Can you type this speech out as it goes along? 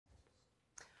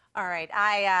All right,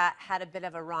 I had a bit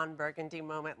of a Ron Burgundy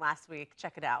moment last week.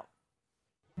 Check it out.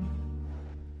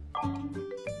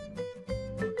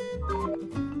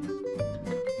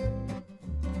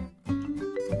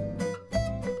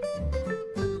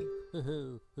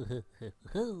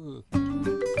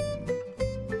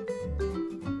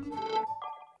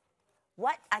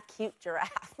 What a cute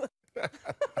giraffe.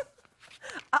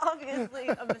 Obviously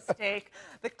a mistake.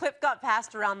 The clip got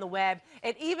passed around the web.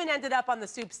 It even ended up on the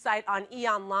Soup's site on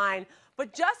eOnline.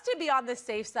 But just to be on the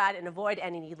safe side and avoid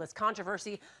any needless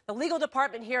controversy, the legal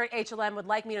department here at HLM would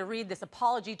like me to read this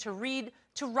apology to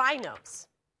rhinos.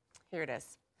 Here it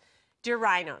is. Dear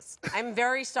rhinos, I'm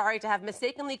very sorry to have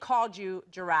mistakenly called you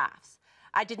giraffes.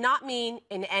 I did not mean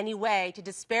in any way to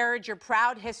disparage your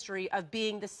proud history of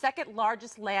being the second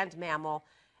largest land mammal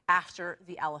after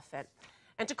the elephant.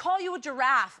 And to call you a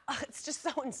giraffe, it's just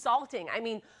so insulting. I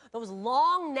mean, those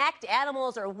long-necked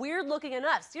animals are weird-looking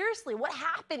enough. Seriously, what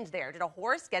happened there? Did a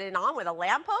horse get it on with a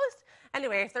lamppost?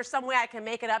 Anyway, if there's some way I can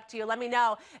make it up to you, let me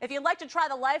know. If you'd like to try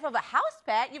the life of a house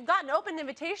pet, you've got an open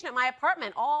invitation at my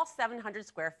apartment, all 700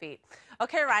 square feet.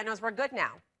 Okay, rhinos, we're good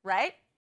now, right?